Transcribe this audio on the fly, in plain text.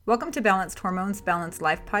Welcome to Balanced Hormones, Balanced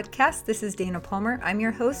Life podcast. This is Dana Palmer. I'm your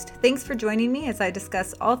host. Thanks for joining me as I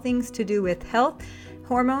discuss all things to do with health,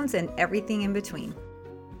 hormones, and everything in between.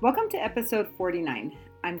 Welcome to episode 49.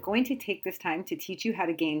 I'm going to take this time to teach you how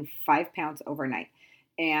to gain 5 pounds overnight.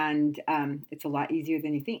 And it's a lot easier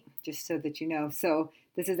than you think, just so that you know. So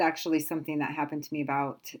this is actually something that happened to me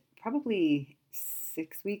about probably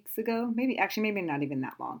 6 weeks ago, maybe not even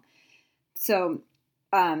that long. So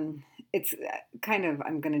it's kind of,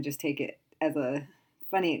 I'm going to just take it as a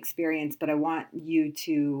funny experience, but I want you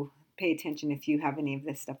to pay attention if you have any of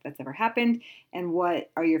this stuff that's ever happened, and what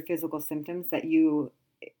are your physical symptoms that you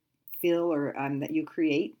feel or that you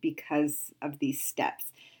create because of these steps.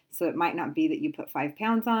 So it might not be that you put 5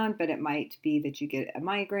 pounds on, but it might be that you get a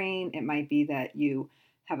migraine. It might be that you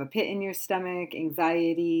have a pit in your stomach,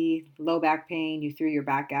 anxiety, low back pain, you threw your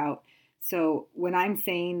back out. So when I'm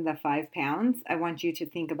saying the 5 pounds, I want you to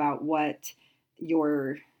think about what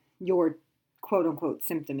your quote unquote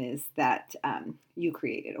symptom is that you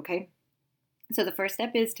created. Okay. So the first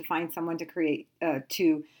step is to find someone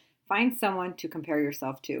to find someone to compare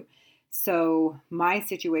yourself to. So my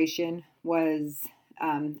situation was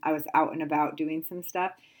I was out and about doing some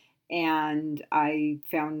stuff, and I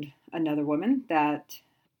found another woman that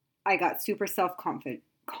I got super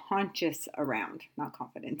conscious around, not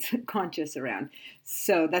confident, conscious around.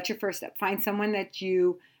 So that's your first step. Find someone that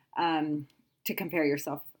you to compare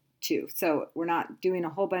yourself to. So we're not doing a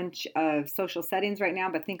whole bunch of social settings right now,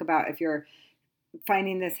 but think about if you're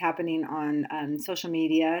finding this happening on social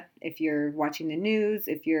media, if you're watching the news,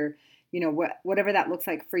 if you're, whatever that looks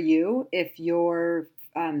like for you, if you're,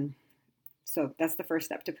 so that's the first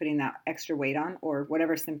step to putting that extra weight on or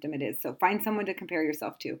whatever symptom it is. So find someone to compare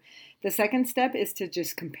yourself to. The second step is to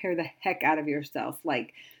just compare the heck out of yourself,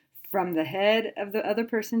 like from the head of the other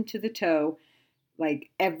person to the toe, like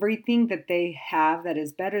everything that they have that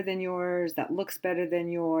is better than yours, that looks better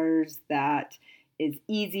than yours, that is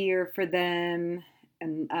easier for them.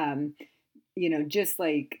 And, just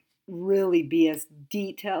like really be as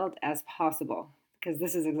detailed as possible, because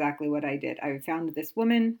this is exactly what I did. I found this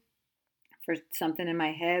woman. For something in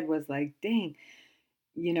my head was like, dang,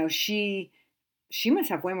 she must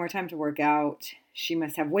have way more time to work out. She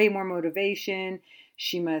must have way more motivation.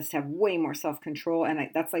 She must have way more self-control. And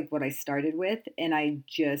that's like what I started with. And I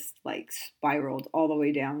just like spiraled all the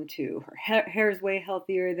way down to her hair is way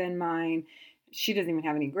healthier than mine. She doesn't even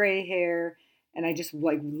have any gray hair. And I just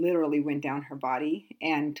like literally went down her body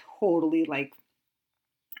and totally like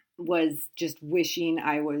was just wishing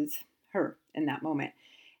I was her in that moment.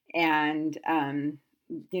 And,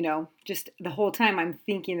 just the whole time I'm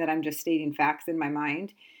thinking that I'm just stating facts in my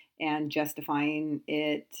mind and justifying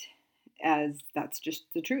it as that's just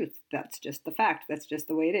the truth. That's just the fact. That's just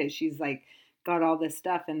the way it is. She's like got all this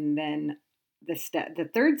stuff. And then the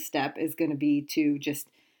third step is going to be to just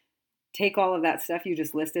take all of that stuff you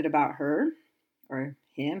just listed about her or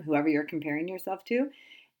him, whoever you're comparing yourself to,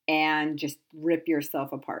 and just rip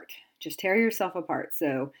yourself apart. Just tear yourself apart.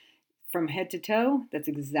 So from head to toe, that's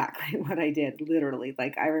exactly what I did, literally.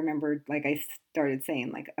 Like I remembered, like I started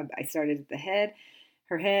saying, like I started at the head,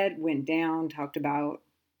 her head, went down, talked about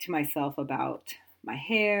to myself about my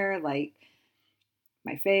hair, like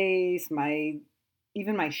my face,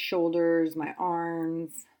 even my shoulders, my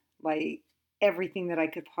arms, like everything that I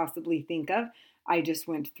could possibly think of. I just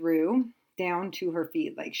went through down to her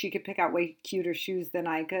feet. Like she could pick out way cuter shoes than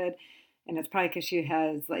I could. And it's probably because she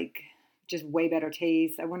has like just way better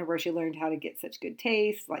taste. I wonder where she learned how to get such good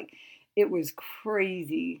taste. Like it was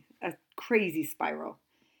crazy, a crazy spiral.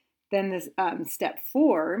 Then this step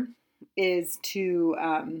 4 is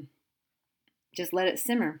to just let it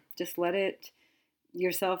simmer. Just let it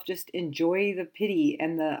yourself just enjoy the pity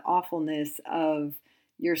and the awfulness of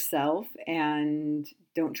yourself and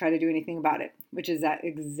don't try to do anything about it, which is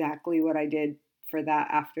exactly what I did for that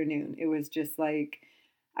afternoon. It was just like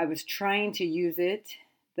I was trying to use it,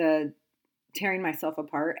 the tearing myself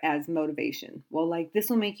apart, as motivation. Well, like this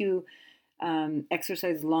will make you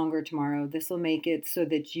exercise longer tomorrow. This will make it so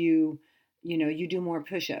that you do more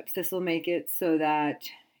push-ups. This will make it so that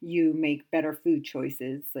you make better food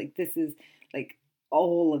choices. Like this is like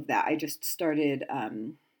all of that. I just started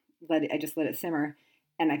let it simmer,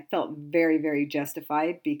 and I felt very, very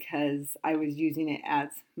justified because I was using it as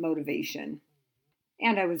motivation.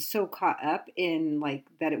 And I was so caught up in like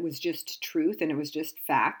that it was just truth and it was just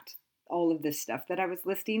fact, all of this stuff that I was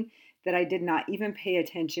listing, that I did not even pay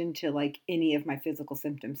attention to like any of my physical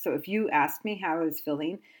symptoms. So if you asked me how I was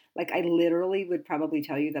feeling, like I literally would probably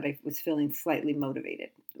tell you that I was feeling slightly motivated.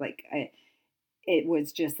 Like it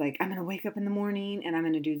was just like, I'm going to wake up in the morning and I'm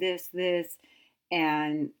going to do this.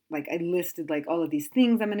 And like I listed like all of these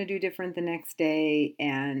things I'm going to do different the next day.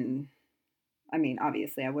 And I mean,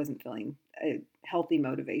 obviously I wasn't feeling a healthy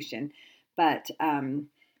motivation, but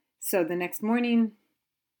so the next morning,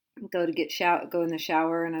 go in the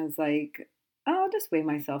shower, and I was like, oh, I'll just weigh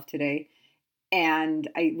myself today. And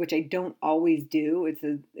which I don't always do.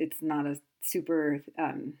 It's not a super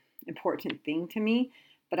important thing to me,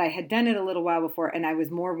 but I had done it a little while before, and I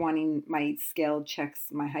was more wanting my scale checks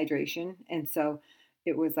my hydration, and so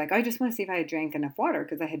it was like I just want to see if I had drank enough water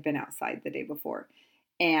because I had been outside the day before,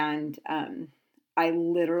 and I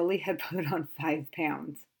literally had put on 5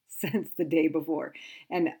 pounds since the day before,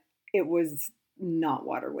 and it was not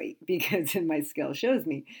water weight because my scale shows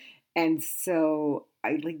me. And so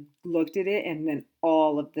I like looked at it, and then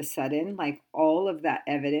all of the sudden, like all of that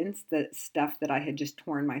evidence, the stuff that I had just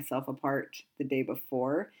torn myself apart the day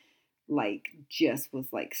before, like just was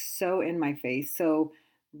like so in my face, so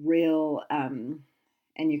real. And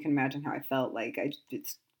you can imagine how I felt, like I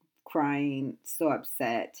just crying, so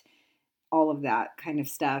upset, all of that kind of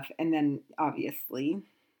stuff. And then obviously,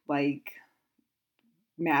 like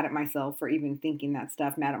mad at myself for even thinking that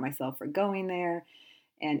stuff, mad at myself for going there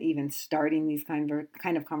and even starting these kind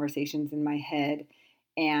of conversations in my head.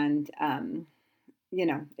 And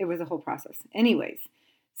it was a whole process. Anyways,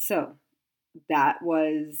 so that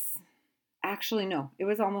was actually no, it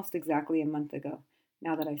was almost exactly a month ago.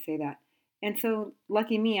 Now that I say that, and so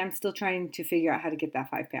lucky me, I'm still trying to figure out how to get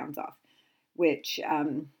that 5 pounds off, which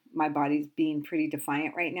my body's being pretty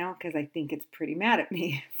defiant right now because I think it's pretty mad at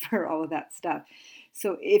me for all of that stuff.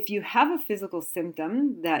 So if you have a physical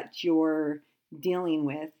symptom that you're dealing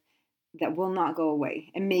with that will not go away,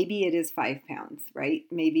 and maybe it is 5 pounds, right?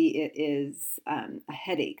 Maybe it is a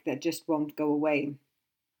headache that just won't go away.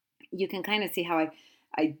 You can kind of see how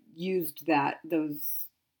I used those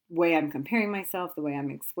way I'm comparing myself, the way I'm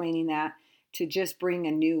explaining that, to just bring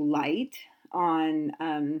a new light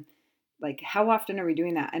on like how often are we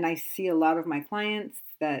doing that. And I see a lot of my clients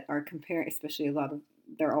that are comparing, especially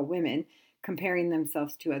they're all women, comparing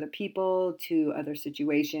themselves to other people, to other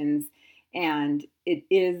situations. And it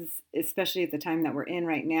is, especially at the time that we're in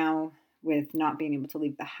right now with not being able to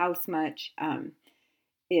leave the house much,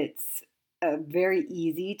 it's very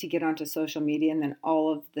easy to get onto social media and then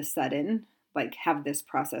all of the sudden like have this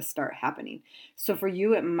process start happening. So for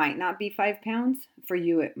you, it might not be 5 pounds. For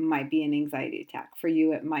you, it might be an anxiety attack. For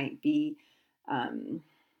you, it might be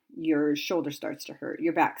your shoulder starts to hurt,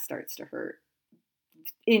 your back starts to hurt,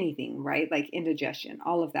 anything, right? Like indigestion,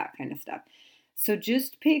 all of that kind of stuff. So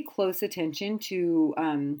just pay close attention to,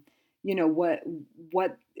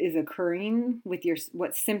 what is occurring with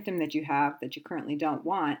what symptom that you have that you currently don't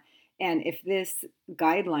want. And if this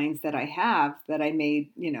guidelines that I have that I made,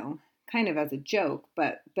 kind of as a joke,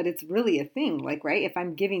 but it's really a thing, like, right? If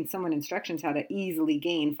I'm giving someone instructions how to easily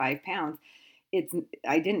gain 5 pounds,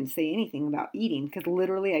 I didn't say anything about eating because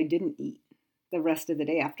literally I didn't eat the rest of the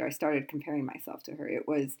day after I started comparing myself to her. It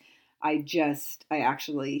was, I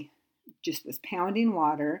actually just was pounding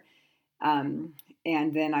water. And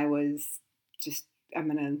then I was just, I'm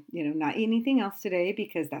going to, not eat anything else today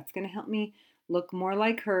because that's going to help me look more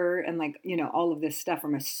like her. And like, all of this stuff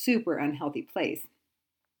from a super unhealthy place.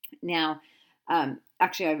 Now,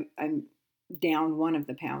 actually, I'm down one of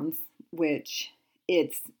the pounds, which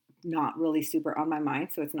it's not really super on my mind.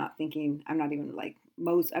 So it's not thinking, I'm not even like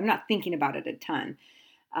I'm not thinking about it a ton.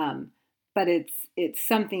 But it's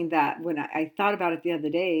something that when I thought about it the other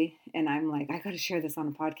day, and I'm like, I got to share this on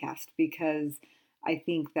a podcast because I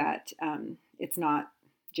think that it's not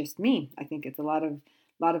just me. I think it's a lot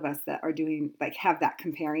of us that are doing, like, have that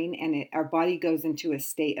comparing, and our body goes into a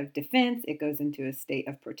state of defense. It goes into a state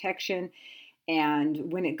of protection.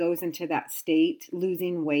 And when it goes into that state,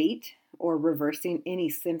 losing weight or reversing any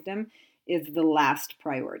symptom is the last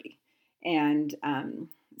priority. And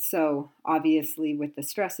so obviously with the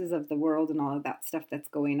stresses of the world and all of that stuff that's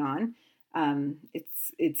going on,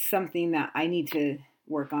 it's something that I need to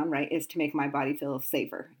work on, right, is to make my body feel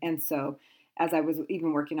safer. And so as I was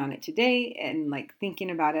even working on it today and like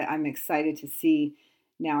thinking about it, I'm excited to see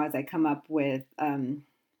now as I come up with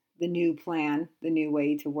the new plan, the new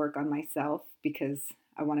way to work on myself, because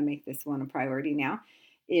I want to make this one a priority now,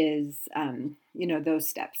 is, those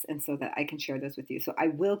steps. And so that I can share those with you. So I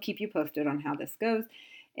will keep you posted on how this goes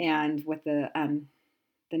and what the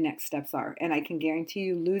next steps are. And I can guarantee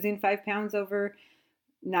you losing 5 pounds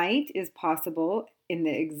overnight is possible in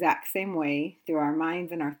the exact same way through our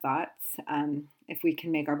minds and our thoughts. If we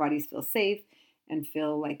can make our bodies feel safe and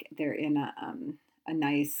feel like they're in a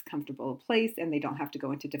nice, comfortable place and they don't have to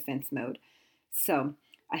go into defense mode. So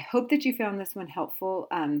I hope that you found this one helpful.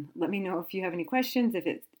 Let me know if you have any questions, if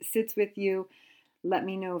it sits with you. Let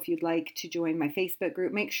me know if you'd like to join my Facebook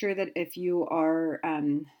group. Make sure that if you are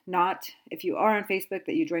on Facebook,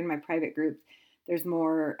 that you join my private group. There's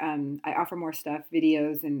more, I offer more stuff,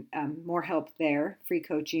 videos, and more help there, free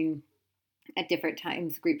coaching at different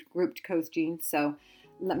times, grouped coaching. So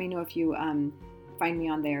let me know if you find me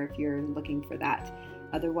on there if you're looking for that.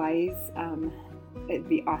 Otherwise, it'd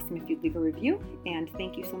be awesome if you'd leave a review. And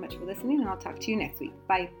thank you so much for listening, and I'll talk to you next week.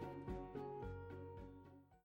 Bye.